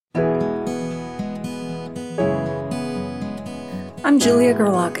I'm Julia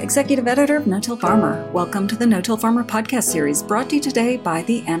Gerlach, Executive Editor of No-Till Farmer. Welcome to the No-Till Farmer podcast series, brought to you today by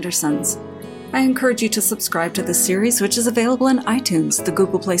the Andersons. I encourage you to subscribe to this series, which is available in iTunes, the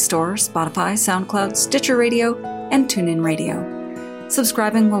Google Play Store, Spotify, SoundCloud, Stitcher Radio, and TuneIn Radio.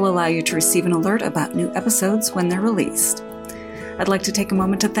 Subscribing will allow you to receive an alert about new episodes when they're released. I'd like to take a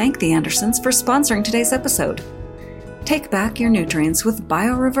moment to thank the Andersons for sponsoring today's episode. Take back your nutrients with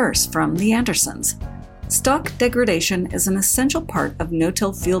BioReverse from the Andersons. Stalk degradation is an essential part of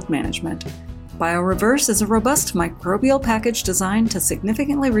no-till field management. BioReverse is a robust microbial package designed to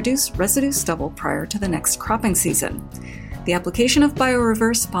significantly reduce residue stubble prior to the next cropping season. The application of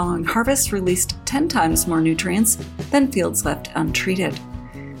BioReverse following harvest released 10 times more nutrients than fields left untreated.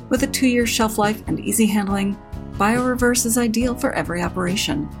 With a 2-year shelf life and easy handling, BioReverse is ideal for every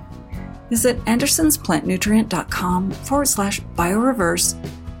operation. Visit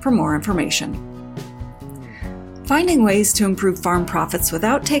andersonsplantnutrient.com/BioReverse for more information. Finding ways to improve farm profits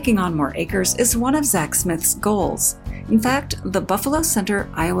without taking on more acres is one of Zach Smith's goals. In fact, the Buffalo Center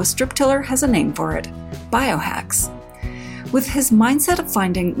Iowa strip tiller has a name for it: biohacks. With his mindset of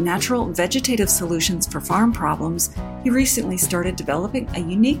finding natural vegetative solutions for farm problems, he recently started developing a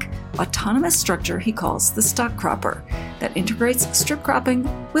unique, autonomous structure he calls the stock cropper that integrates strip cropping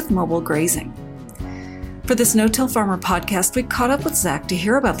with mobile grazing. For this No-Till Farmer podcast, we caught up with Zach to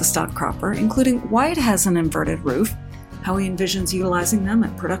hear about the stock cropper, including why it has an inverted roof, how he envisions utilizing them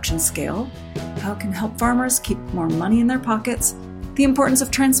at production scale, how it can help farmers keep more money in their pockets, the importance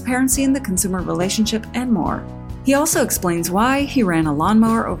of transparency in the consumer relationship, and more. He also explains why he ran a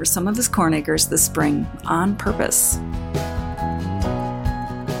lawnmower over some of his corn acres this spring on purpose.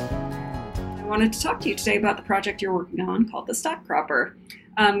 I wanted to talk to you today about the project you're working on called the stock cropper.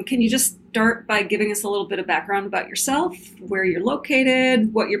 Can you just start by giving us a little bit of background about yourself, where you're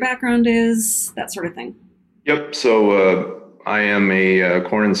located, what your background is, that sort of thing? Yep. So I am a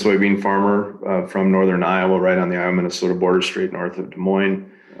corn and soybean farmer from northern Iowa, right on the Iowa-Minnesota border, straight north of Des Moines.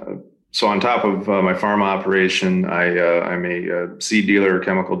 So on top of my farm operation, I'm a seed dealer,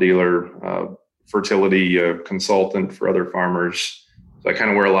 chemical dealer, fertility consultant for other farmers. So I kind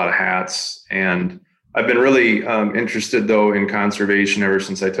of wear a lot of hats. And I've been really interested, though, in conservation ever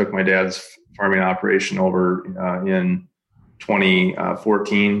since I took my dad's farming operation over in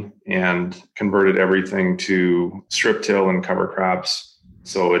 2014 and converted everything to strip till and cover crops.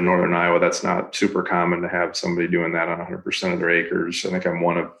 So in northern Iowa, that's not super common to have somebody doing that on 100% of their acres. I think I'm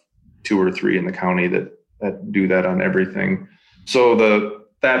one of 2 or 3 in the county that do that on everything. So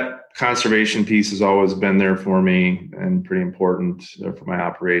that conservation piece has always been there for me and pretty important for my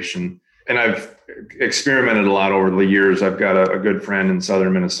operation. And I've experimented a lot over the years. I've got a good friend in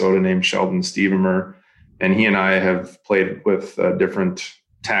southern Minnesota named Sheldon Stevemer, and he and I have played with different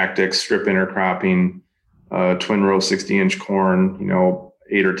tactics, strip intercropping, twin row 60-inch corn.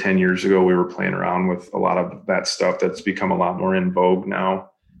 8 or 10 years ago, we were playing around with a lot of that stuff that's become a lot more in vogue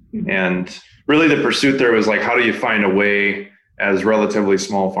now. And really the pursuit there was like, how do you find a way as relatively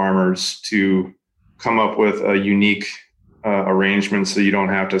small farmers to come up with a unique arrangement so you don't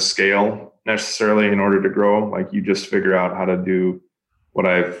have to scale necessarily in order to grow? Like, you just figure out how to do what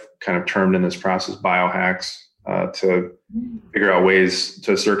I've kind of termed in this process biohacks to figure out ways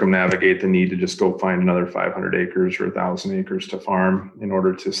to circumnavigate the need to just go find another 500 acres or 1,000 acres to farm in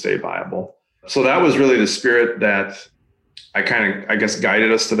order to stay viable. So that was really the spirit that I guess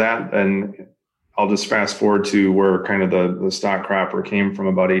guided us to that. And I'll just fast forward to where kind of the stock cropper came from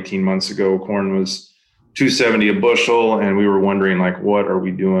about 18 months ago. Corn was $2.70 a bushel, and we were wondering, like, what are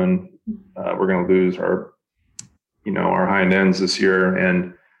we doing? We're going to lose our hind ends this year,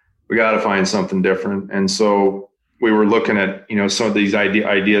 and we got to find something different. And so we were looking at, some of these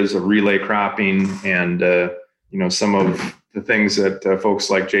ideas of relay cropping and, some of the things that folks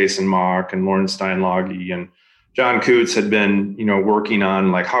like Jason Mock and Lauren Steinloggy and John Coots had been, working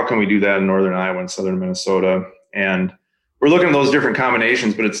on, like, how can we do that in northern Iowa and southern Minnesota? And we're looking at those different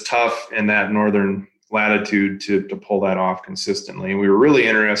combinations, but it's tough in that northern latitude to pull that off consistently. And we were really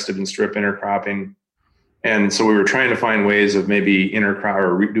interested in strip intercropping. And so we were trying to find ways of maybe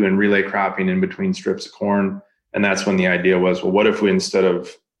doing relay cropping in between strips of corn. And that's when the idea was, well, what if we, instead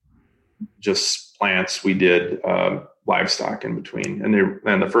of just plants, we did livestock in between? And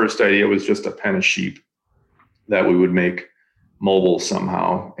the first idea was just a pen of sheep that we would make mobile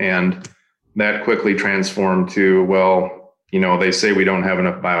somehow. And that quickly transformed to, well, they say we don't have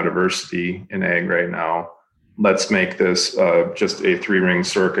enough biodiversity in ag right now. Let's make this just a 3-ring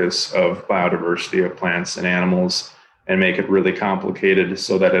circus of biodiversity of plants and animals and make it really complicated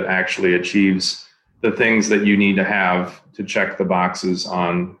so that it actually achieves the things that you need to have to check the boxes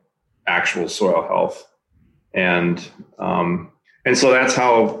on actual soil health. And And so that's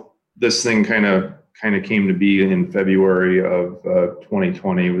how this thing kind of came to be in February of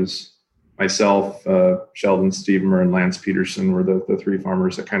 2020. It was myself, Sheldon Stevemer, and Lance Peterson were the three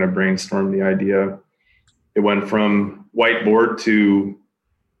farmers that kind of brainstormed the idea. It went from whiteboard to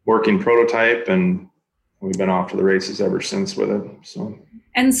working prototype, and we've been off to the races ever since with it.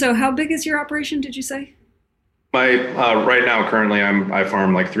 So how big is your operation, did you say? Right now, currently, I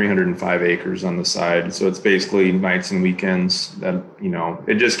farm like 305 acres on the side. So it's basically nights and weekends that,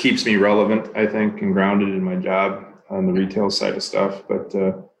 it just keeps me relevant, I think, and grounded in my job on the retail side of stuff. But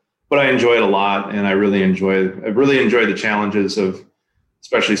I enjoy it a lot, and I really enjoy the challenges of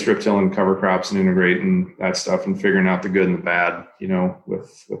especially strip till and cover crops and integrating that stuff and figuring out the good and the bad,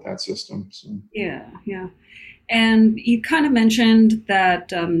 with that system. So. Yeah. And you kind of mentioned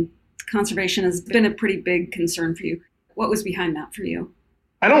that conservation has been a pretty big concern for you. What was behind that for you?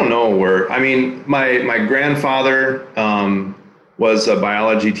 I don't know my grandfather was a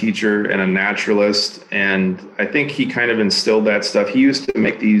biology teacher and a naturalist, and I think he kind of instilled that stuff. He used to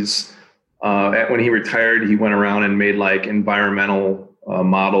make these, when he retired, he went around and made like environmental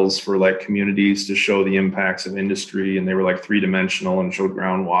models for like communities to show the impacts of industry, and they were like 3-dimensional and showed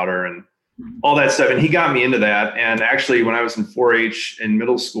groundwater and all that stuff. And he got me into that. And actually, when I was in 4-H in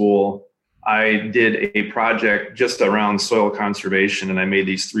middle school, I did a project just around soil conservation, and I made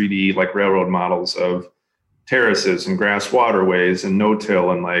these 3D like railroad models of terraces and grass waterways and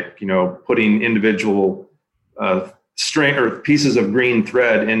no-till, and putting individual string or pieces of green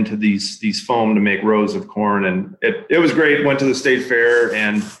thread into these foam to make rows of corn. And it was great. Went to the state fair,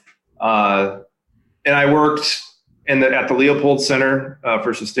 and I worked at the Leopold Center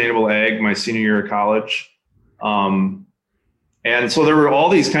for Sustainable Ag my senior year of college. And so there were all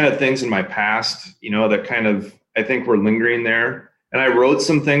these kind of things in my past, that kind of, I think, were lingering there. And I wrote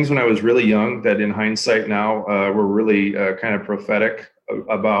some things when I was really young that in hindsight now were really kind of prophetic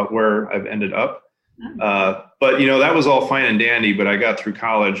about where I've ended up. But, that was all fine and dandy, but I got through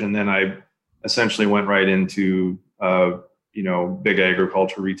college, and then I essentially went right into, big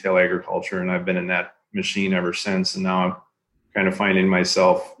agriculture, retail agriculture. And I've been in that machine ever since. And now I'm kind of finding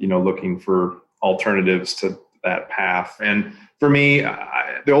myself, looking for alternatives to that path. And for me,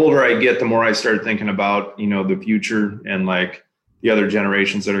 the older I get, the more I start thinking about, the future and like the other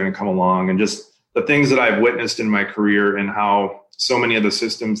generations that are going to come along, and just the things that I've witnessed in my career, and how so many of the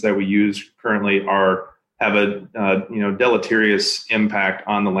systems that we use currently have a deleterious impact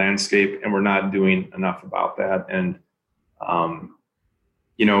on the landscape, and we're not doing enough about that. And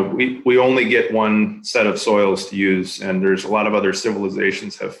we only get one set of soils to use, and there's a lot of other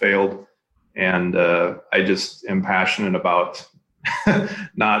civilizations have failed. And I just am passionate about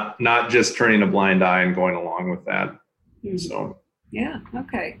not just turning a blind eye and going along with that. Mm-hmm. So yeah,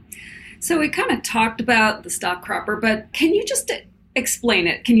 okay. So we kind of talked about the stock cropper, but can you just explain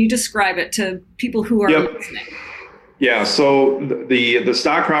it? Can you describe it to people who are listening? Yeah, so the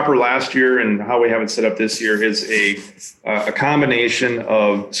stock cropper last year and how we have it set up this year is a combination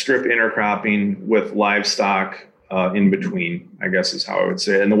of strip intercropping with livestock in between, I guess is how I would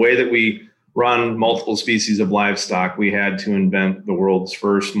say it. And the way that we run multiple species of livestock, we had to invent the world's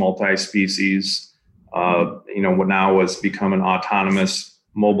first multi-species, what now has become an autonomous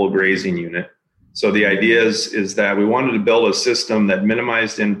mobile grazing unit. So the idea is that we wanted to build a system that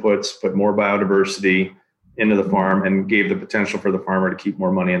minimized inputs, put more biodiversity into the farm, and gave the potential for the farmer to keep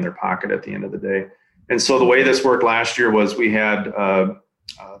more money in their pocket at the end of the day. And so the way this worked last year was we had a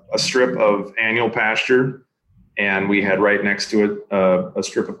strip of annual pasture, and we had right next to it a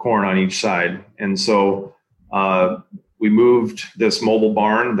strip of corn on each side. And so we moved this mobile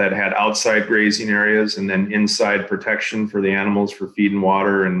barn that had outside grazing areas and then inside protection for the animals for feed and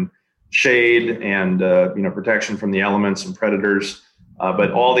water and shade and protection from the elements and predators.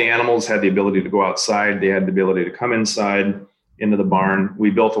 But all the animals had the ability to go outside. They had the ability to come inside into the barn. We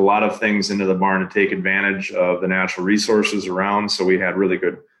built a lot of things into the barn to take advantage of the natural resources around. So we had really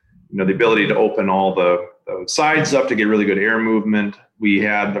good, the ability to open all the sides up to get really good air movement. We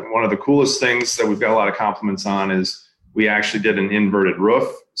had one of the coolest things that we've got a lot of compliments on is we actually did an inverted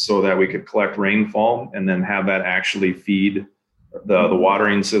roof so that we could collect rainfall and then have that actually feed the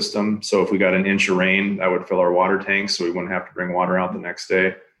watering system. So if we got an inch of rain, that would fill our water tanks, so we wouldn't have to bring water out the next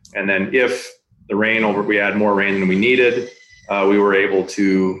day. And then if we had more rain than we needed, we were able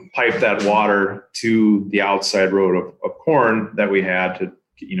to pipe that water to the outside row of corn that we had to,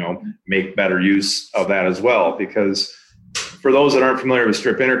 make better use of that as well. Because for those that aren't familiar with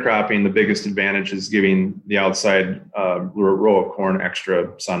strip intercropping, the biggest advantage is giving the outside row of corn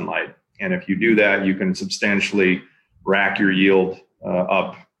extra sunlight. And if you do that, you can substantially rack your yield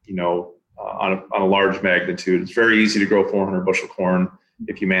up, on a large magnitude. It's very easy to grow 400 bushel corn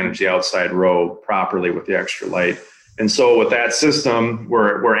if you manage the outside row properly with the extra light. And so with that system,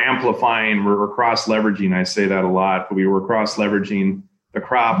 we're amplifying, we're cross leveraging. I say that a lot, but we're cross leveraging the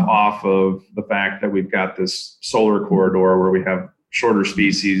crop off of the fact that we've got this solar corridor where we have shorter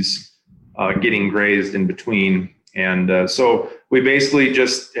species getting grazed in between. And so we basically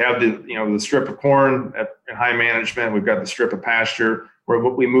just have the strip of corn at high management. We've got the strip of pasture where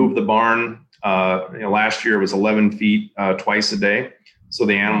we move the barn. Last year it was 11 feet twice a day. So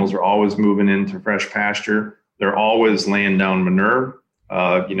the animals are always moving into fresh pasture. They're always laying down manure,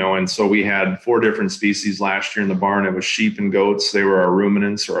 and so we had 4 different species last year in the barn. It was sheep and goats. They were our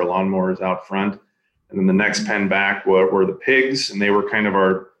ruminants or our lawnmowers out front. And then the next pen back were the pigs, and they were kind of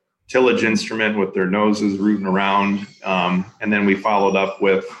our tillage instrument with their noses rooting around. And then we followed up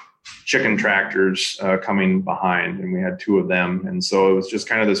with chicken tractors coming behind, and we had 2 of them. And so it was just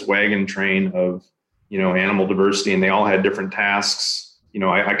kind of this wagon train of, animal diversity, and they all had different tasks.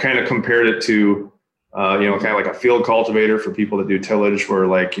 I kind of compared it to, kind of like a field cultivator for people that do tillage, where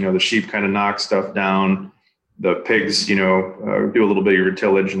the sheep kind of knock stuff down, the pigs, do a little bit of your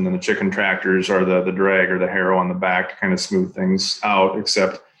tillage, and then the chicken tractors are the drag or the harrow on the back to kind of smooth things out,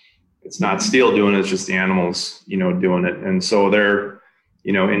 except it's not steel doing it, it's just the animals, doing it. And so they're,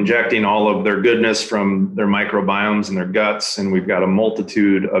 injecting all of their goodness from their microbiomes and their guts. And we've got a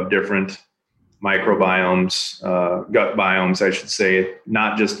multitude of different microbiomes, gut biomes, I should say,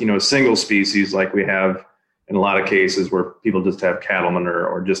 not just, single species like we have in a lot of cases where people just have cattle manure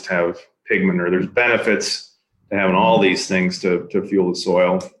or just have pig manure. There's benefits to having all these things to fuel the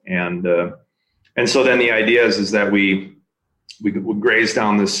soil. And so then the idea is that we graze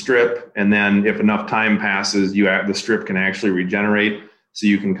down this strip, and then if enough time passes, the strip can actually regenerate. So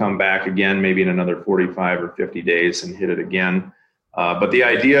you can come back again, maybe in another 45 or 50 days and hit it again. But the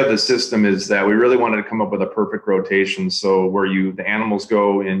idea of the system is that we really wanted to come up with a perfect rotation. So where the animals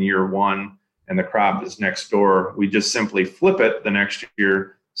go in year 1 and the crop is next door, we just simply flip it the next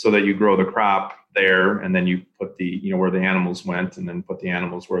year so that you grow the crop there, and then you put where the animals went, and then put the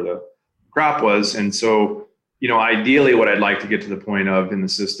animals where the crop was. And so, ideally what I'd like to get to the point of in the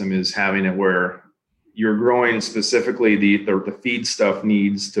system is having it where you're growing specifically the feed stuff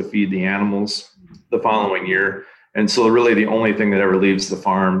needs to feed the animals the following year. And so really the only thing that ever leaves the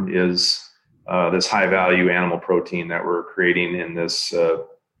farm is this high value animal protein that we're creating in this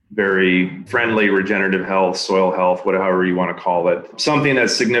very friendly regenerative health, soil health, whatever you want to call it, something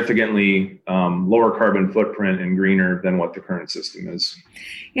that's significantly lower carbon footprint and greener than what the current system is.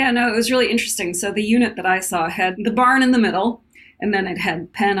 Yeah, no, it was really interesting. So the unit that I saw had the barn in the middle, and then it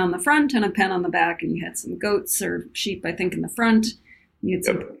had pen on the front and a pen on the back, and you had some goats or sheep, I think, in the front. You had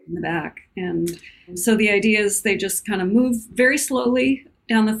some in the back. And so the idea is they just kind of move very slowly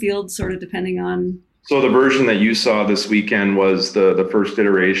down the field, sort of depending on. So the version that you saw this weekend was the first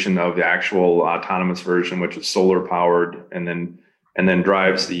iteration of the actual autonomous version, which is solar powered, and then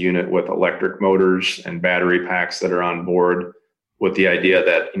drives the unit with electric motors and battery packs that are on board, with the idea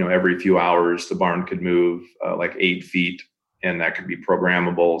that, every few hours the barn could move like 8 feet, and that could be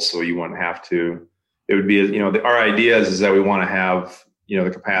programmable. So you wouldn't have to, it would be, our idea is that we want to have, the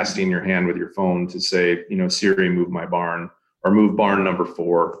capacity in your hand with your phone to say, Siri, move my barn, or move barn number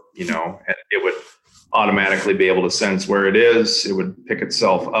 4, and it would automatically be able to sense where it is. It would pick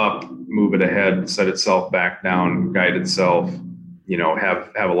itself up, move it ahead, set itself back down, guide itself,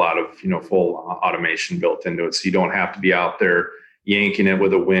 have a lot of, full automation built into it. So you don't have to be out there yanking it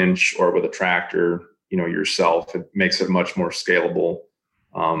with a winch or with a tractor, yourself. It makes it much more scalable,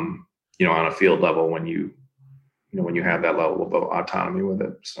 on a field level when you have that level of autonomy with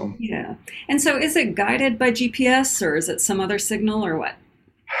it. So, yeah. And so is it guided by GPS, or is it some other signal, or what?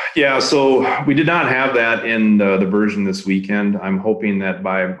 Yeah, so we did not have that in the version this weekend. I'm hoping that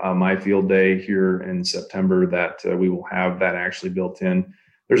by my field day here in September that we will have that actually built in.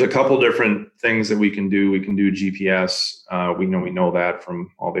 There's a couple different things that we can do. We can do GPS. We know that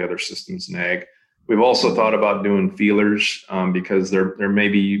from all the other systems in ag. We've also thought about doing feelers because there may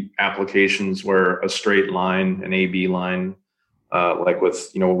be applications where a straight line, an AB line, like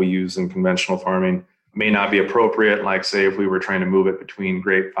with what we use in conventional farming, may not be appropriate. Like, say, if we were trying to move it between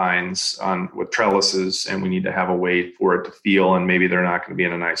grapevines with trellises, and we need to have a way for it to feel, and maybe they're not going to be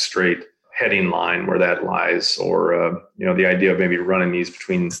in a nice straight heading line where that lies, or the idea of maybe running these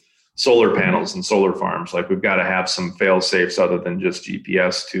between solar panels and solar farms. Like, we've got to have some fail safes other than just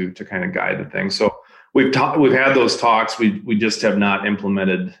GPS to kind of guide the thing. So we've had those talks. We just have not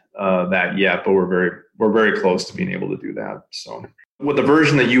implemented that yet, but we're very close to being able to do that. So with the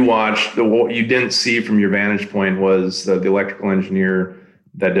version that you watched, what you didn't see from your vantage point was the electrical engineer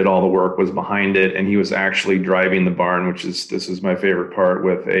that did all the work was behind it, and he was actually driving the barn, this is my favorite part,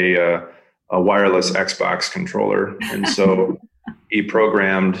 with a wireless Xbox controller. And so he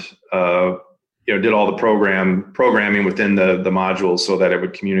programmed, did all the programming within the module so that it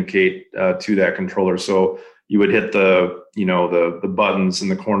would communicate to that controller. So you would hit the buttons in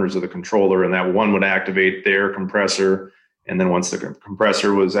the corners of the controller, and that one would activate the air compressor. And then once the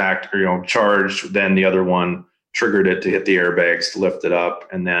compressor was charged, then the other one triggered it to hit the airbags to lift it up.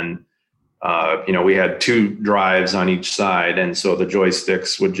 And then, we had 2 drives on each side. And so the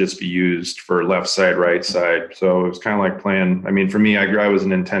joysticks would just be used for left side, right side. So it was kind of like playing, for me, I was a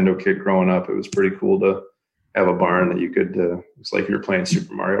Nintendo kid growing up. It was pretty cool to have a barn that you could, it's like you were playing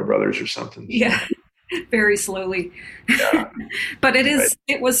Super Mario Brothers or something. Yeah. Very slowly. Yeah. But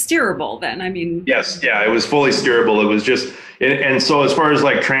it was steerable then. Yes. Yeah. It was fully steerable. It was just, and so as far as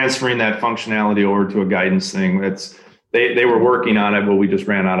like transferring that functionality over to a guidance thing, they were working on it, but we just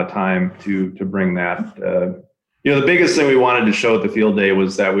ran out of time to bring that. The biggest thing we wanted to show at the field day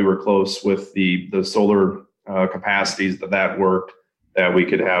was that we were close with the solar capacities that worked, that we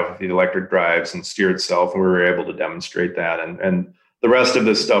could have the electric drives and steer itself. And we were able to demonstrate that. And the rest of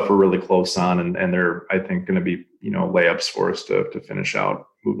this stuff we're really close on, and they're, I think, going to be, layups for us to finish out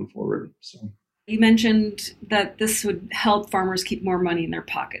moving forward. So you mentioned that this would help farmers keep more money in their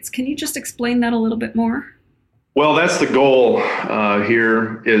pockets. Can you just explain that a little bit more? Well, that's the goal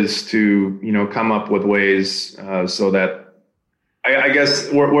here, is to, come up with ways so that I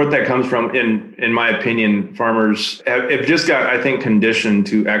guess where that comes from, in my opinion, farmers have just got, I think, conditioned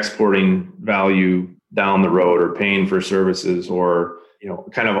to exporting value down the road, or paying for services, or,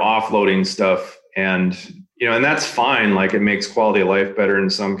 kind of offloading stuff. And, and that's fine. Like, it makes quality of life better in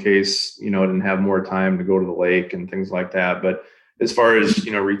some case, and have more time to go to the lake and things like that. But as far as,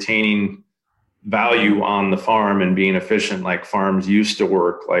 retaining value on the farm and being efficient, like farms used to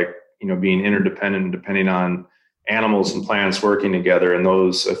work, like, being interdependent and depending on animals and plants working together, and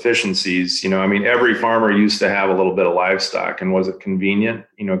those efficiencies, every farmer used to have a little bit of livestock. And was it convenient?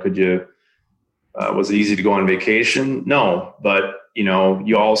 Was it easy to go on vacation? No, but,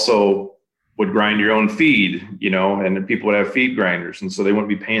 you also would grind your own feed, and people would have feed grinders. And so they wouldn't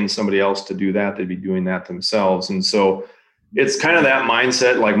be paying somebody else to do that. They'd be doing that themselves. And so it's kind of that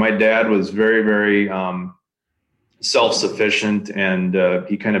mindset. Like, my dad was very, very self-sufficient, and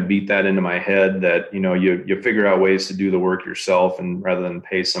he kind of beat that into my head that, you figure out ways to do the work yourself, and rather than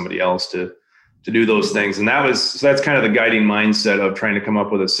pay somebody else to do those things. And that's kind of the guiding mindset of trying to come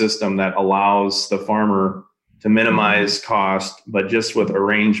up with a system that allows the farmer to minimize cost, but just with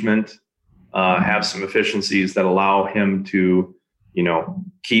arrangement, have some efficiencies that allow him to,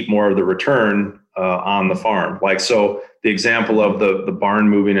 keep more of the return on the farm. Like, so the example of the barn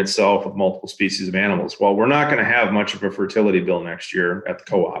moving itself with multiple species of animals. Well, we're not going to have much of a fertility bill next year at the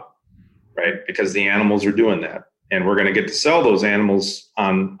co-op, right? Because the animals are doing that, and we're going to get to sell those animals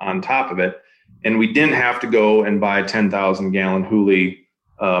on top of it. And we didn't have to go and buy 10,000 gallon Hooley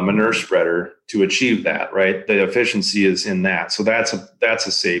manure spreader to achieve that, right? The efficiency is in that. So that's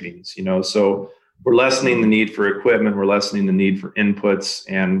a savings, so we're lessening the need for equipment. We're lessening the need for inputs,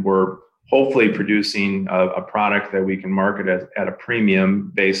 and we're hopefully producing a product that we can market at a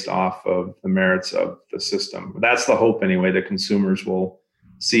premium based off of the merits of the system. That's the hope anyway, that consumers will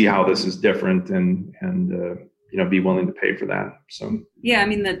see how this is different and be willing to pay for that. So yeah,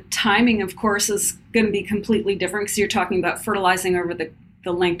 the timing, of course, is going to be completely different, because you're talking about fertilizing over the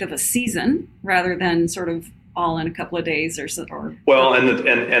length of a season rather than sort of all in a couple of days or so. Well, and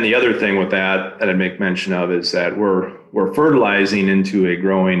the other thing with that I'd make mention of is that we're fertilizing into a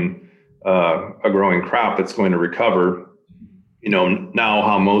growing crop that's going to recover. Now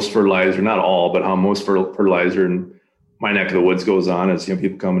how most fertilizer, not all, but how most fertilizer in my neck of the woods goes on is,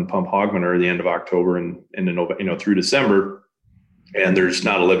 people come and pump hog manure at the end of October and through December, and there's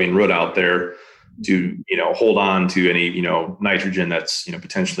not a living root out there to, hold on to any, nitrogen that's,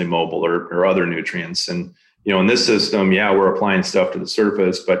 potentially mobile or other nutrients. And, in this system, yeah, we're applying stuff to the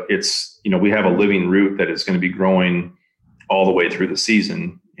surface, but it's, we have a living root that is going to be growing all the way through the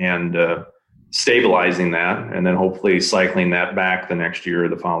season, and stabilizing that, and then hopefully cycling that back the next year or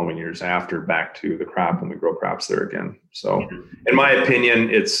the following years after back to the crop when we grow crops there again. So in my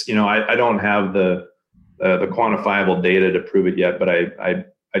opinion, it's, I don't have the quantifiable data to prove it yet, but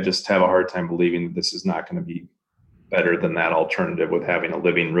I just have a hard time believing that this is not going to be better than that alternative, with having a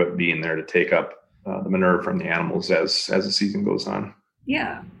living root being there to take up the manure from the animals as the season goes on.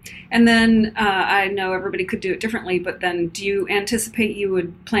 Yeah. And then I know everybody could do it differently, but then do you anticipate you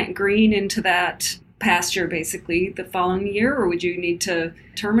would plant green into that pasture basically the following year, or would you need to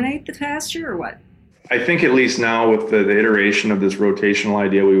terminate the pasture, or what? I think at least now with the iteration of this rotational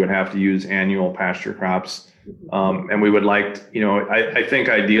idea, we would have to use annual pasture crops. And we would like, I think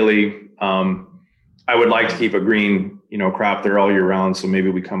ideally, I would like to keep a green, crop there all year round. So maybe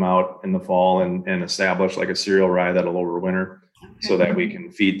we come out in the fall and establish like a cereal rye that'll overwinter, so that we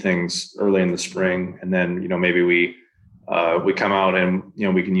can feed things early in the spring. And then, maybe we come out and,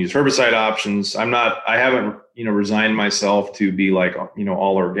 we can use herbicide options. I haven't, resigned myself to be like,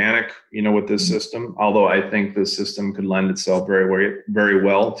 all organic, with this system, although I think this system could lend itself very, very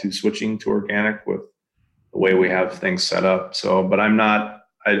well to switching to organic with the way we have things set up. So, but I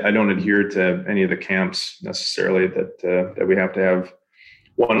don't adhere to any of the camps necessarily that we have to have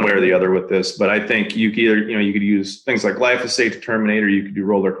one way or the other with this. But I think you could either, you could use things like glyphosate to terminate, or you could do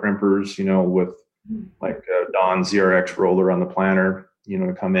roller crimpers, with like Dawn ZRX roller on the planter,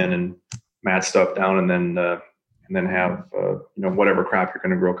 to come in and mat stuff down, and then have whatever crop you're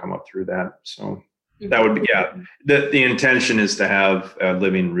going to grow come up through that. So that would be, the intention is to have a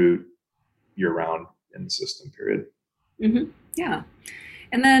living root year round in the system, period. Mm-hmm. Yeah.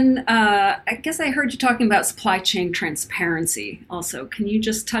 And then I guess I heard you talking about supply chain transparency also. Can you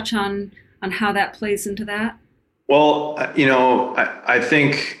just touch on how that plays into that? Well, I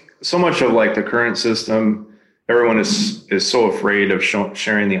think so much of like the current system, everyone is so afraid of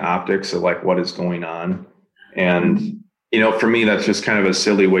sharing the optics of like what is going on. And, for me, that's just kind of a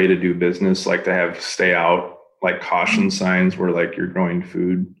silly way to do business, like to have stay out, like caution signs where like you're growing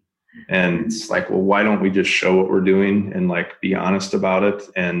food. And it's like, well, why don't we just show what we're doing and like be honest about it?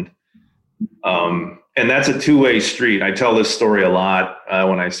 And that's a two-way street. I tell this story a lot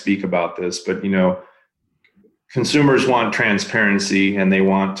when I speak about this, but consumers want transparency and they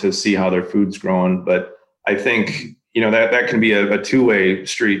want to see how their food's growing. But I think, that can be a two-way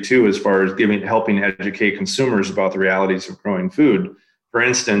street too, as far as helping educate consumers about the realities of growing food. For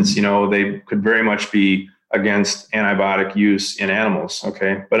instance, they could very much be against antibiotic use in animals.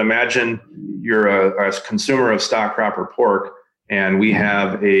 Okay. But imagine you're a consumer of stock crop or pork, and we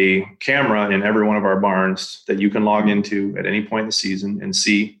have a camera in every one of our barns that you can log into at any point in the season and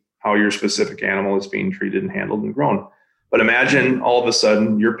see how your specific animal is being treated and handled and grown. But imagine all of a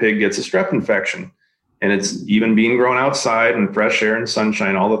sudden your pig gets a strep infection, and it's even being grown outside and fresh air and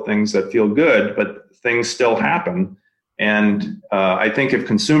sunshine, all the things that feel good, but things still happen. And I think if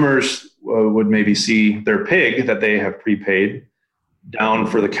consumers would maybe see their pig that they have prepaid down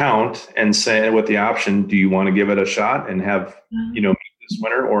for the count and say with the option, do you want to give it a shot and have, meat this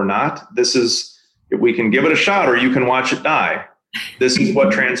winter or not? This is, we can give it a shot or you can watch it die. This is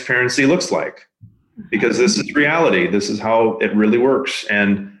what transparency looks like, because this is reality. This is how it really works.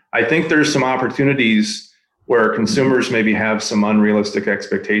 And I think there's some opportunities where consumers maybe have some unrealistic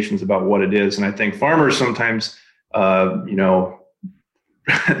expectations about what it is. And I think farmers sometimes,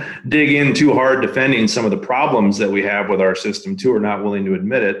 dig in too hard defending some of the problems that we have with our system too, are not willing to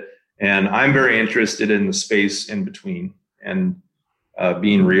admit it. And I'm very interested in the space in between and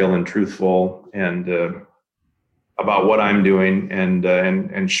being real and truthful and about what I'm doing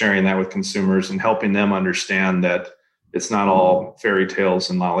and sharing that with consumers and helping them understand that it's not all fairy tales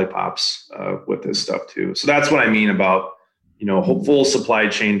and lollipops with this stuff too. So that's what I mean about, full supply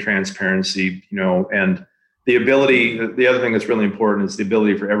chain transparency, and the ability, the other thing that's really important is the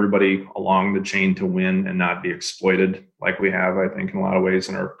ability for everybody along the chain to win and not be exploited like we have, I think, in a lot of ways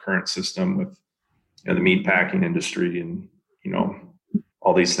in our current system with the meat packing industry and,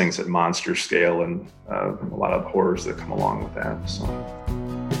 all these things at monster scale and a lot of horrors that come along with that. So.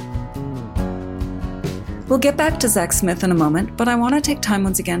 We'll get back to Zach Smith in a moment, but I want to take time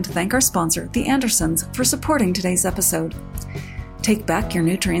once again to thank our sponsor, The Andersons, for supporting today's episode. Take back your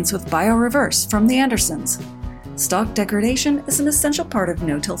nutrients with BioReverse from The Andersons. Stalk degradation is an essential part of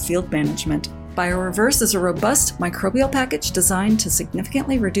no-till field management. BioReverse is a robust microbial package designed to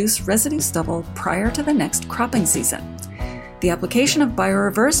significantly reduce residue stubble prior to the next cropping season. The application of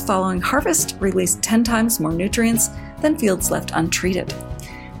BioReverse following harvest released 10 times more nutrients than fields left untreated.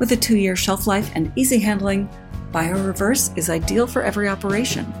 With a 2-year shelf life and easy handling, BioReverse is ideal for every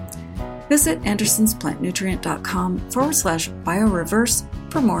operation. Visit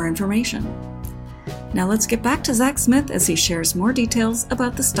andersonsplantnutrient.com/BioReverse for more information. Now let's get back to Zach Smith as he shares more details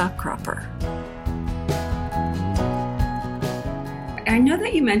about the stock cropper. I know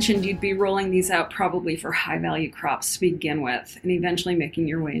that you mentioned you'd be rolling these out probably for high-value crops to begin with and eventually making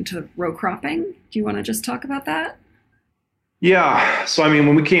your way into row cropping. Do you want to just talk about that? Yeah. So,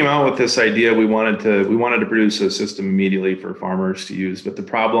 when we came out with this idea, we wanted to produce a system immediately for farmers to use. But the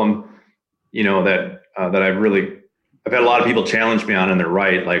problem, that I've had a lot of people challenge me on, and they're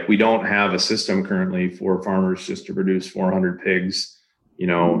right. Like, we don't have a system currently for farmers just to produce 400 pigs,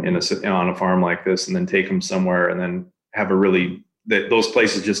 on a farm like this, and then take them somewhere and then have those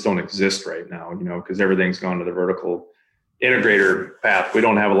places just don't exist right now, because everything's gone to the vertical integrator path. We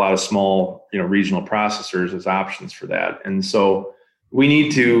don't have a lot of small, regional processors as options for that. And so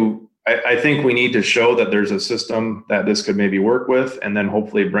I think we need to show that there's a system that this could maybe work with, and then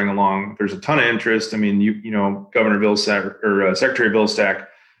hopefully bring along, there's a ton of interest. I mean, Governor Vilsack or Secretary Vilsack,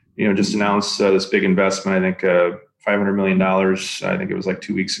 just announced this big investment, I think $500 million. I think it was like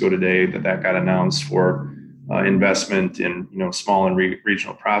 2 weeks ago today that got announced for investment in, small and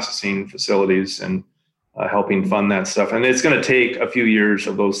regional processing facilities, and helping fund that stuff. And it's going to take a few years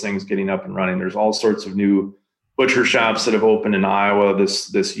of those things getting up and running. There's all sorts of new butcher shops that have opened in Iowa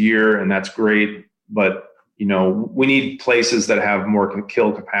this year, and that's great. But, we need places that have more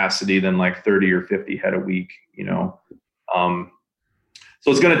kill capacity than like 30 or 50 head a week, So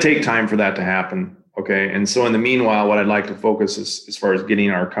it's going to take time for that to happen. Okay. And so in the meanwhile, what I'd like to focus as far as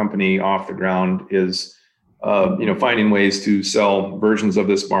getting our company off the ground is, finding ways to sell versions of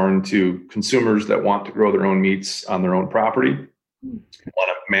this barn to consumers that want to grow their own meats on their own property, want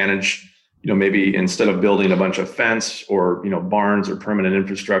to manage, maybe instead of building a bunch of fence or, barns or permanent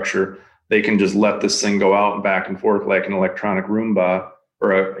infrastructure, they can just let this thing go out and back and forth like an electronic Roomba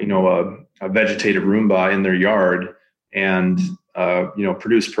or a vegetative Roomba in their yard, and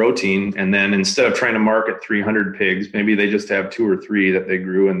produce protein. And then instead of trying to market 300 pigs, maybe they just have 2 or 3 that they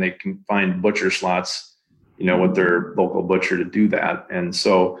grew, and they can find butcher slots, with their local butcher to do that. And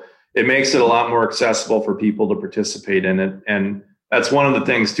so it makes it a lot more accessible for people to participate in it. And that's one of the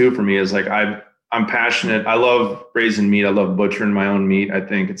things too for me is like, I'm passionate. I love raising meat. I love butchering my own meat. I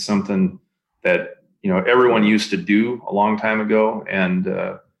think it's something that, everyone used to do a long time ago. And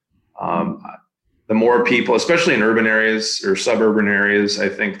the more people, especially in urban areas or suburban areas, I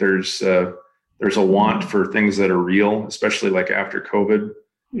think there's a want for things that are real, especially like after COVID.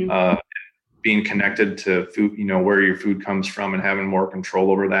 Being connected to food, where your food comes from, and having more control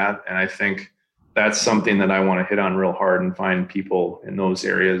over that. And I think that's something that I want to hit on real hard and find people in those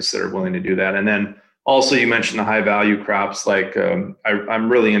areas that are willing to do that. And then also you mentioned the high value crops. Like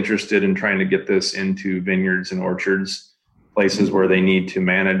I'm really interested in trying to get this into vineyards and orchards, places where they need to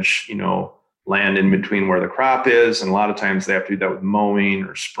manage, land in between where the crop is. And a lot of times they have to do that with mowing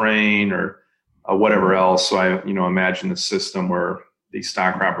or spraying or whatever else. So I, imagine the system where these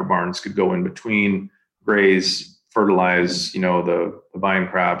stock cropper barns could go in between, graze, fertilize, the vine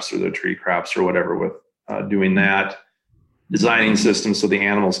crops or the tree crops or whatever, with doing that. Designing systems so the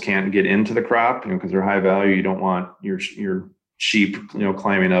animals can't get into the crop, because they're high value. You don't want your sheep,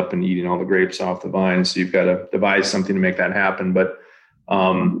 climbing up and eating all the grapes off the vine. So you've got to devise something to make that happen. But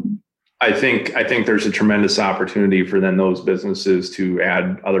I think there's a tremendous opportunity for then those businesses to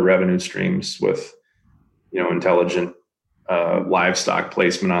add other revenue streams with, intelligent livestock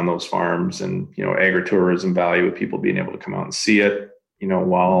placement on those farms, and agritourism value with people being able to come out and see it,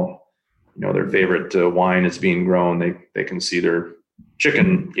 while their favorite wine is being grown, they can see their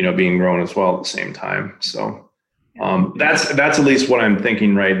chicken being grown as well at the same time. So that's at least what I'm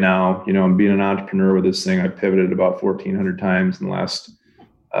thinking right now. I'm being an entrepreneur with this thing. I pivoted about 1,400 times in the last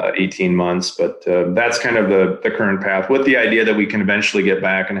 18 months, but that's kind of the current path, with the idea that we can eventually get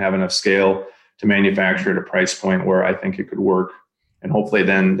back and have enough scale to manufacture at a price point where I think it could work. And hopefully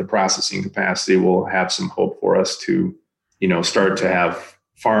then the processing capacity will have some hope for us to, start to have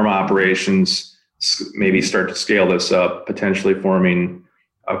farm operations, maybe start to scale this up, potentially forming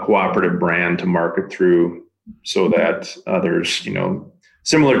a cooperative brand to market through, so that others,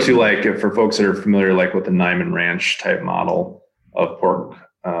 similar to like, for folks that are familiar, like with the Niman Ranch type model of pork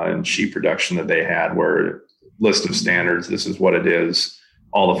and sheep production that they had, where list of standards, this is what it is.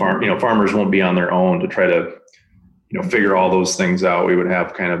 All the farmers won't be on their own to try to, figure all those things out. We would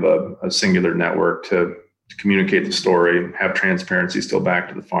have kind of a singular network to communicate the story, have transparency still back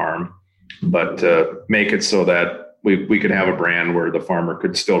to the farm, but make it so that we could have a brand where the farmer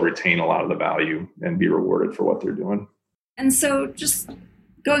could still retain a lot of the value and be rewarded for what they're doing. And so just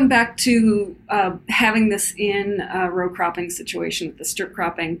going back to having this in a row cropping situation with the strip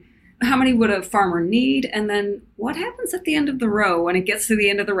cropping, how many would a farmer need? And then what happens at the end of the row when it gets to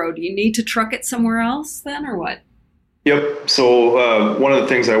the end of the row? Do you need to truck it somewhere else then, or what? Yep. So one of the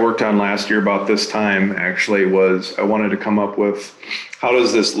things I worked on last year about this time actually was I wanted to come up with, how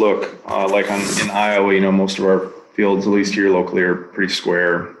does this look in Iowa? Most of our fields, at least here locally, are pretty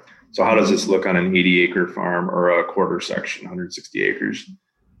square. So how does this look on an 80-acre farm or a quarter section, 160 acres?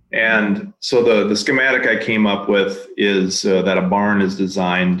 And so the schematic I came up with is that a barn is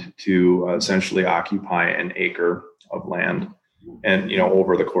designed to essentially occupy an acre of land, and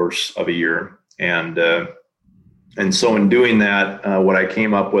over the course of a year. And And so in doing that, what I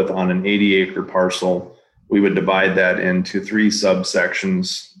came up with on an 80-acre parcel, we would divide that into 3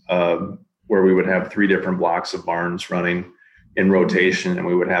 subsections where we would have 3 different blocks of barns running in rotation, and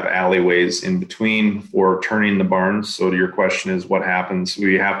we would have alleyways in between for turning the barns. So to your question is what happens?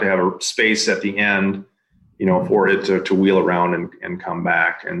 We have to have a space at the end, for it to wheel around and come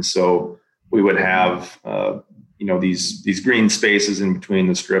back. And so we would have, these green spaces in between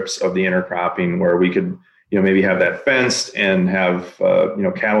the strips of the intercropping where we could, maybe have that fenced and have,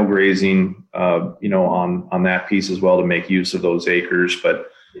 cattle grazing, on that piece as well to make use of those acres.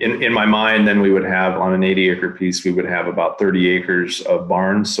 But in my mind, then we would have on an 80-acre piece, we would have about 30 acres of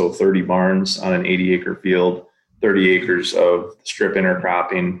barns. So 30 barns on an 80-acre field, 30 acres of strip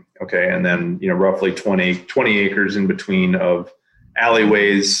intercropping. Okay. And then, roughly 20 acres in between of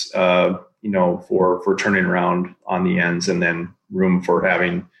alleyways, for turning around on the ends, and then room for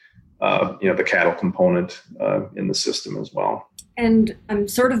having, the cattle component in the system as well. And I'm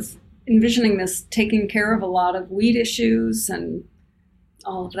sort of envisioning this taking care of a lot of weed issues and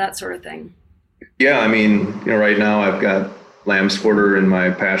all of that sort of thing. Yeah, I mean, right now I've got lamb's quarter in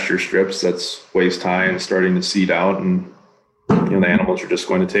my pasture strips that's waist high and starting to seed out, and the animals are just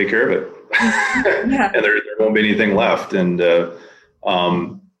going to take care of it. Yeah. And there won't be anything left. And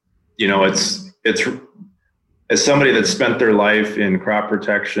it's as somebody that spent their life in crop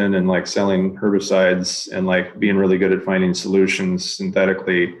protection and like selling herbicides and like being really good at finding solutions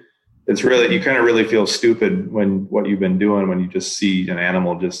synthetically, it's really, you kind of really feel stupid when what you've been doing, when you just see an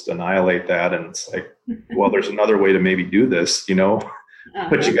animal just annihilate that. And it's like, well, there's another way to maybe do this,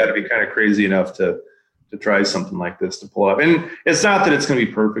 but you got to be kind of crazy enough to try something like this to pull up. And it's not that it's going to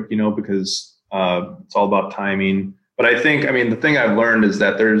be perfect, because it's all about timing. But I think, the thing I've learned is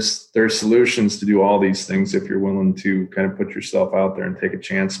that there's solutions to do all these things if you're willing to kind of put yourself out there and take a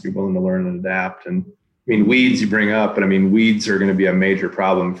chance, be willing to learn and adapt. And weeds you bring up, but weeds are going to be a major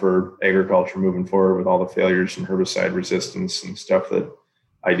problem for agriculture moving forward with all the failures and herbicide resistance and stuff that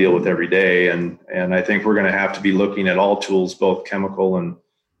I deal with every day. And I think we're going to have to be looking at all tools, both chemical and,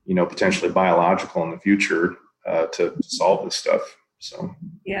 potentially biological in the future to solve this stuff. So,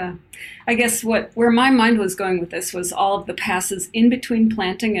 yeah, I guess where my mind was going with this was all of the passes in between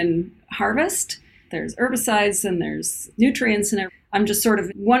planting and harvest. There's herbicides and there's nutrients and everything. I'm just sort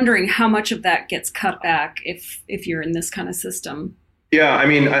of wondering how much of that gets cut back if you're in this kind of system. Yeah,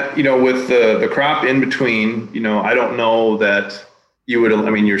 with the crop in between, I don't know that you would,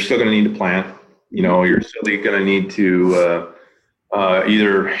 you're still going to need to plant, you're still going to need to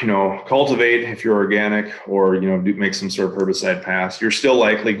either, cultivate if you're organic or, make some sort of herbicide pass. You're still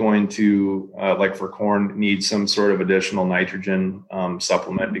likely going to, like for corn, need some sort of additional nitrogen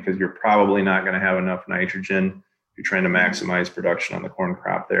supplement because you're probably not going to have enough nitrogen. You're trying to maximize production on the corn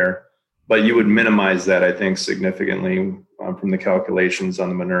crop there. But you would minimize that, I think, significantly from the calculations on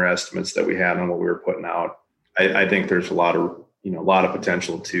the manure estimates that we had on what we were putting out. I think there's a lot of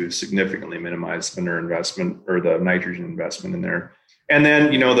potential to significantly minimize manure investment or the nitrogen investment in there. And then,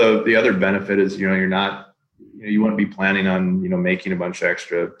 the other benefit is, you're not, you wouldn't be planning on, making a bunch of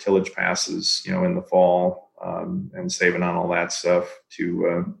extra tillage passes, in the fall and saving on all that stuff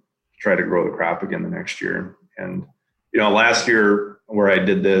to try to grow the crop again the next year. And, last year where I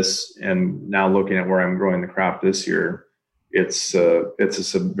did this and now looking at where I'm growing the crop this year, it's a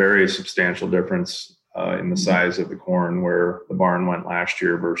very substantial difference in the size of the corn where the barn went last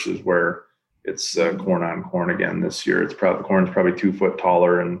year versus where it's corn on corn again this year. The corn's probably 2 foot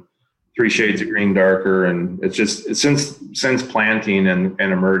taller and 3 shades of green darker. And it's just since planting and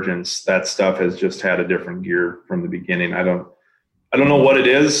emergence, that stuff has just had a different gear from the beginning. I don't know what it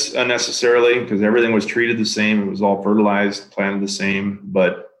is necessarily because everything was treated the same. It was all fertilized, planted the same,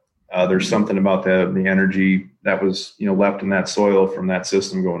 but there's something about the energy that was, left in that soil from that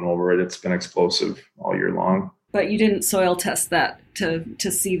system going over it. It's been explosive all year long. But you didn't soil test that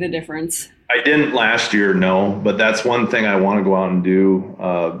to see the difference? I didn't last year, no, but that's one thing I want to go out and do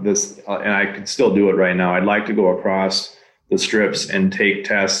and I could still do it right now. I'd like to go across the strips and take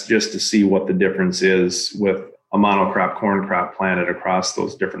tests just to see what the difference is with a monocrop corn crop planted across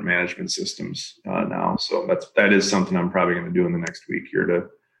those different management systems now. So that is something I'm probably going to do in the next week here to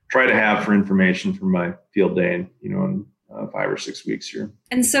try to have for information for my field day, in 5 or 6 weeks here.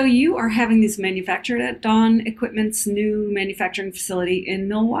 And so you are having these manufactured at Dawn Equipment's new manufacturing facility in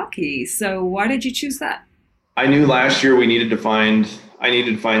Milwaukee. So why did you choose that? I knew last year I needed to find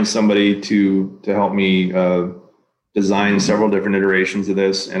somebody to help me design several different iterations of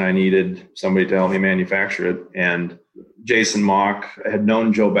this, and I needed somebody to help me manufacture it. And Jason Mock, I had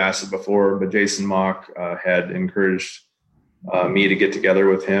known Joe Bassett before, but Jason Mock had encouraged me to get together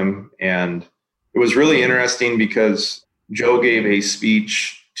with him. And it was really interesting because Joe gave a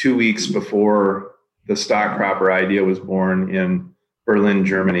speech 2 weeks before the stock cropper idea was born in Berlin,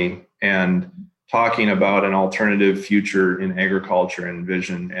 Germany, and talking about an alternative future in agriculture and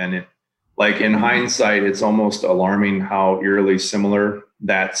vision. And it, like in hindsight, it's almost alarming how eerily similar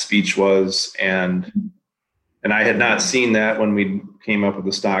that speech was. And I had not seen that when we came up with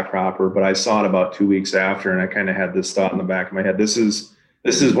the stock cropper, but I saw it about 2 weeks after, and I kind of had this thought in the back of my head. This is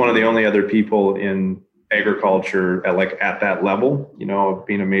one of the only other people in agriculture at that level,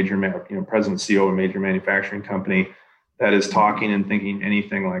 being a major, president, CEO of a major manufacturing company, that is talking and thinking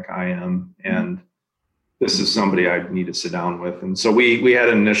anything like I am. And this is somebody I need to sit down with. And so we had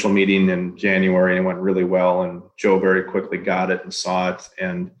an initial meeting in January, and it went really well. And Joe very quickly got it and saw it.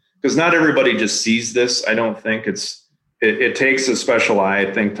 And because not everybody just sees this, I don't think it takes a special eye,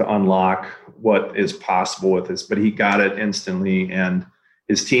 I think, to unlock what is possible with this, but he got it instantly, and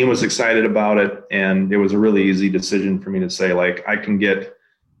his team was excited about it. And it was a really easy decision for me to say, like, I can get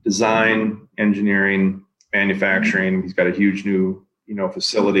design, engineering, manufacturing. He's got a huge new,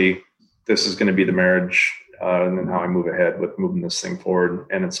 facility. This is going to be the marriage, and then how I move ahead with moving this thing forward.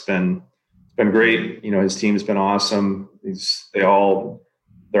 And it's been great. His team's been awesome. They're all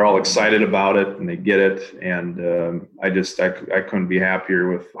excited about it, and they get it. And I couldn't be happier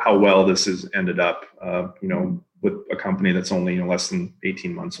with how well this has ended up, with a company that's only less than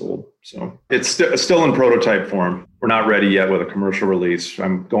 18 months old. So it's still in prototype form. We're not ready yet with a commercial release.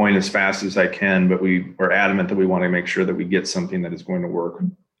 I'm going as fast as I can, but we're adamant that we want to make sure that we get something that is going to work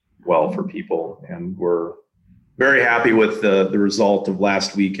well for people. And we're very happy with the result of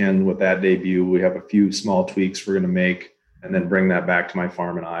last weekend with that debut. We have a few small tweaks we're going to make, and then bring that back to my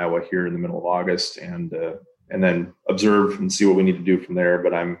farm in Iowa here in the middle of August, and then observe and see what we need to do from there.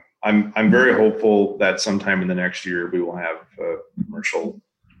 But I'm very hopeful that sometime in the next year we will have commercial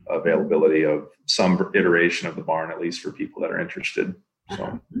availability of some iteration of the barn, at least for people that are interested.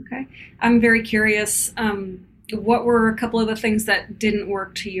 So okay, I'm very curious. What were a couple of the things that didn't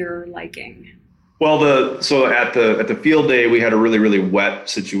work to your liking? Well, so at the field day, we had a really, really wet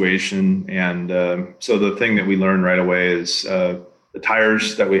situation. And so the thing that we learned right away is the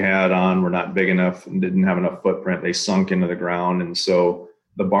tires that we had on were not big enough and didn't have enough footprint. They sunk into the ground. And so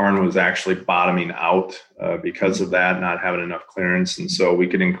the barn was actually bottoming out because of that, not having enough clearance. And so we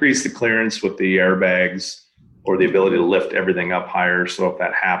could increase the clearance with the airbags or the ability to lift everything up higher. So if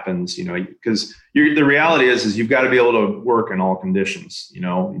that happens, because the reality is you've got to be able to work in all conditions,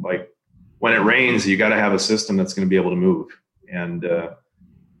 like when it rains, you got to have a system that's going to be able to move. And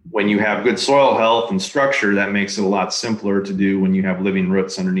when you have good soil health and structure, that makes it a lot simpler to do when you have living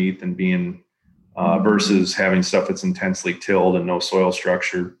roots underneath and being versus having stuff that's intensely tilled and no soil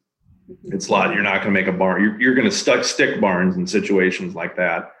structure. It's a lot. You're not going to make a barn. You're going to stick barns in situations like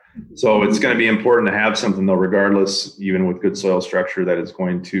that. So it's going to be important to have something, though, regardless, even with good soil structure, that is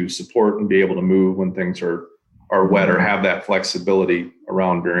going to support and be able to move when things are wet, or have that flexibility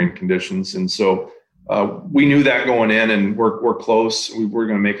around varying conditions. And so we knew that going in, and we're close. We're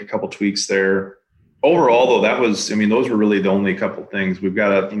going to make a couple tweaks there. Overall, though, those were really the only couple things. We've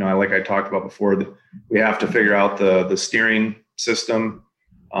got to, like I talked about before, that we have to figure out the steering system.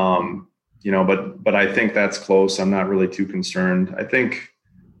 But I think that's close. I'm not really too concerned. I think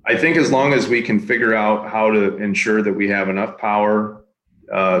as long as we can figure out how to ensure that we have enough power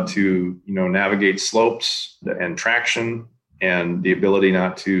to navigate slopes and traction, and the ability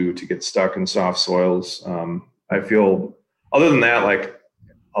not to get stuck in soft soils, I feel, other than that, like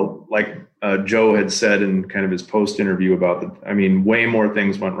Joe had said in kind of his post interview about way more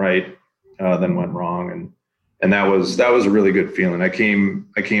things went right than went wrong, and that was a really good feeling. I came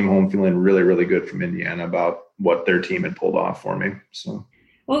home feeling really, really good from Indiana about what their team had pulled off for me. So.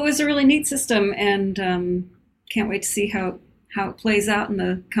 Well, it was a really neat system, and can't wait to see how it plays out in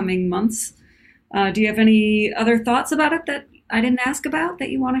the coming months. Do you have any other thoughts about it that I didn't ask about that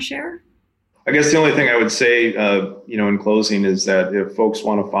you want to share? I guess the only thing I would say, in closing, is that if folks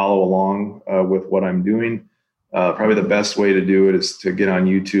want to follow along with what I'm doing, probably the best way to do it is to get on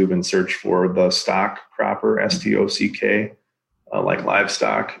YouTube and search for the stock cropper, STOCK. Like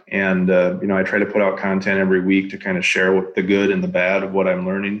livestock. And, I try to put out content every week to kind of share what the good and the bad of what I'm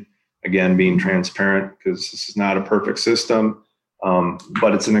learning. Again, being transparent, because this is not a perfect system,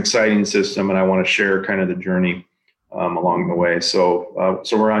 but it's an exciting system, and I want to share kind of the journey along the way. So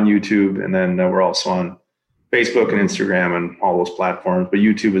we're on YouTube, and then we're also on Facebook and Instagram and all those platforms. But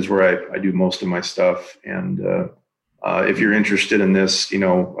YouTube is where I do most of my stuff. And if you're interested in this,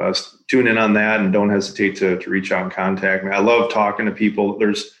 tune in on that, and don't hesitate to reach out and contact me. I love talking to people.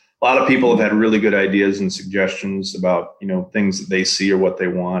 There's a lot of people have had really good ideas and suggestions about, things that they see or what they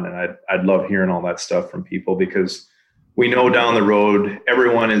want. And I'd love hearing all that stuff from people, because we know down the road,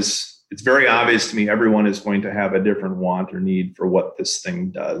 it's very obvious to me, everyone is going to have a different want or need for what this thing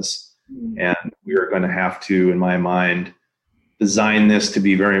does. And we are going to have to, in my mind, design this to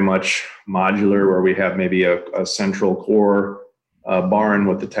be very much modular, where we have maybe a central core barn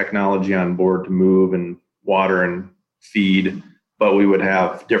with the technology on board to move and water and feed, but we would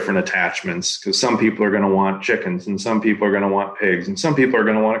have different attachments, because some people are going to want chickens, and some people are going to want pigs, and some people are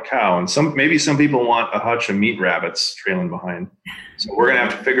going to want a cow, and maybe some people want a hutch of meat rabbits trailing behind. So we're going to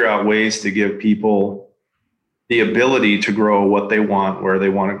have to figure out ways to give people the ability to grow what they want, where they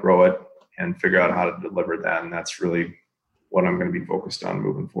want to grow it, and figure out how to deliver that. And that's really what I'm going to be focused on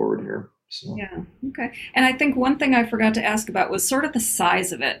moving forward here. So. Yeah. Okay. And I think one thing I forgot to ask about was sort of the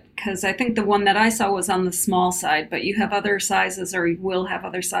size of it, because I think the one that I saw was on the small side, but you have other sizes, or you will have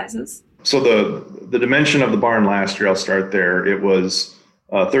other sizes. So the dimension of the barn last year, I'll start there. It was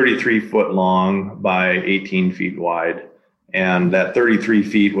 33 foot long by 18 feet wide. And that 33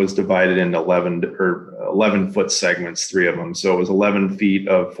 feet was divided into 11 foot segments, 3 of them. So it was 11 feet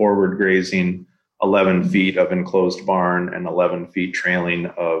of forward grazing, 11 feet of enclosed barn, and 11 feet trailing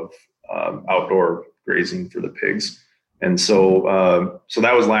of outdoor grazing for the pigs. And so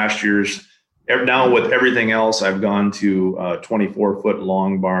that was last year's. Now with everything else, I've gone to 24 foot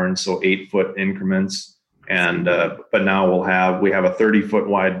long barns, so 8 foot increments. And but now we have a 30 foot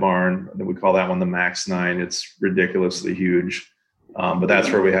wide barn that we call that one the Max 9. It's ridiculously huge, but that's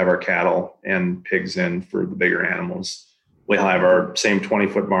where we have our cattle and pigs in for the bigger animals. We'll have our same 20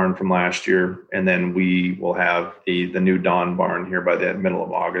 foot barn from last year, and then we will have the new Dawn barn here by the middle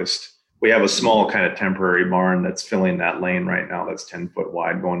of August. We have a small kind of temporary barn that's filling that lane right now. That's 10 foot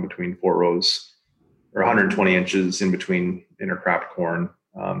wide, going between 4 rows, or 120 inches in between intercropped corn.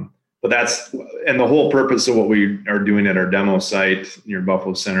 But and the whole purpose of what we are doing at our demo site near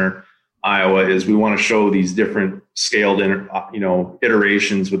Buffalo Center, Iowa, is we want to show these different scaled,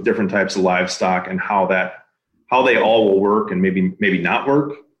 iterations with different types of livestock, and how they all will work and maybe not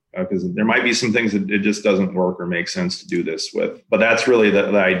work, because there might be some things that it just doesn't work or make sense to do this with. But that's really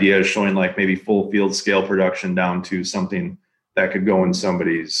the idea, is showing like maybe full field scale production down to something that could go in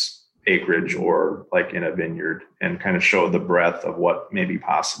somebody's acreage or like in a vineyard, and kind of show the breadth of what may be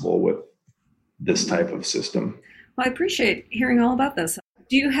possible with this type of system. Well, I appreciate hearing all about this.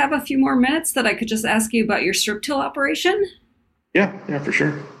 Do you have a few more minutes that I could just ask you about your strip till operation? Yeah, for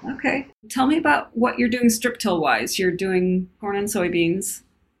sure. Okay. Tell me about what you're doing strip till wise. You're doing corn and soybeans.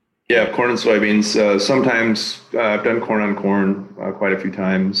 Yeah, corn and soybeans. Sometimes I've done corn on corn quite a few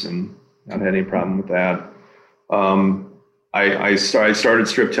times and not had any problem with that. I started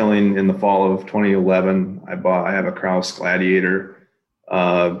strip tilling in the fall of 2011. I have a Kraus Gladiator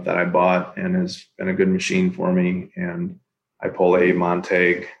that I bought, and has been a good machine for me. And I pull a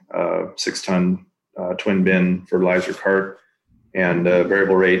Montag 6-ton twin bin fertilizer cart, and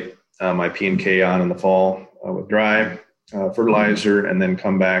variable rate my P&K on in the fall with dry fertilizer, and then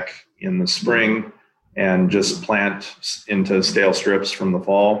come back in the spring and just plant into stale strips from the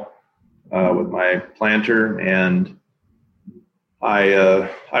fall with my planter. And I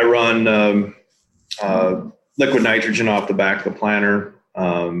run liquid nitrogen off the back of the planter,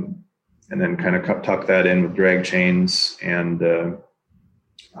 and then kind of tuck that in with drag chains, and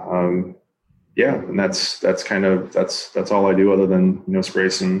and that's all I do, other than spray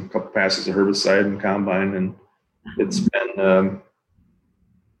some couple passes of herbicide and combine. And it's been a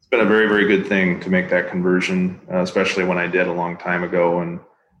very, very good thing to make that conversion, especially when I did a long time ago. And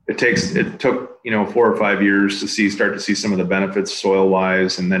it took 4 or 5 years to start to see some of the benefits soil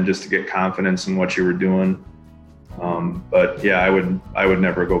wise, and then just to get confidence in what you were doing. But yeah, I would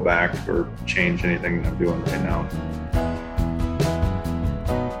never go back or change anything I'm doing right now.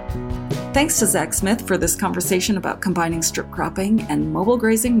 Thanks to Zach Smith for this conversation about combining strip cropping and mobile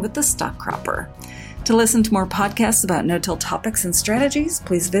grazing with the stock cropper. To listen to more podcasts about no-till topics and strategies,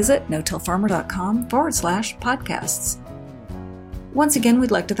 please visit notillfarmer.com/podcasts. Once again,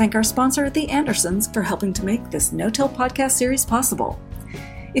 we'd like to thank our sponsor, The Andersons, for helping to make this no-till podcast series possible.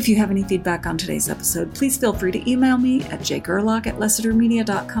 If you have any feedback on today's episode, please feel free to email me at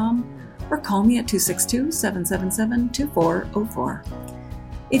jgerlach@lessitermedia.com or call me at 262-777-2404.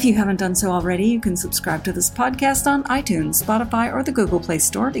 If you haven't done so already, you can subscribe to this podcast on iTunes, Spotify, or the Google Play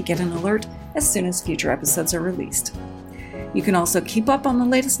Store to get an alert as soon as future episodes are released. You can also keep up on the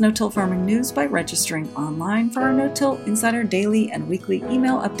latest no-till farming news by registering online for our No-Till Insider daily and weekly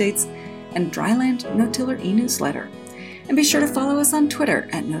email updates and Dryland No-Tiller e-newsletter. And be sure to follow us on Twitter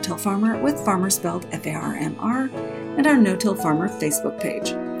at No-Till Farmer, with farmer spelled Farmr, and our No-Till Farmer Facebook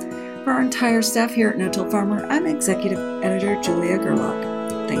page. For our entire staff here at No Till Farmer, I'm Executive Editor Julia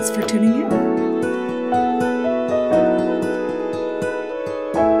Gerlach. Thanks for tuning in.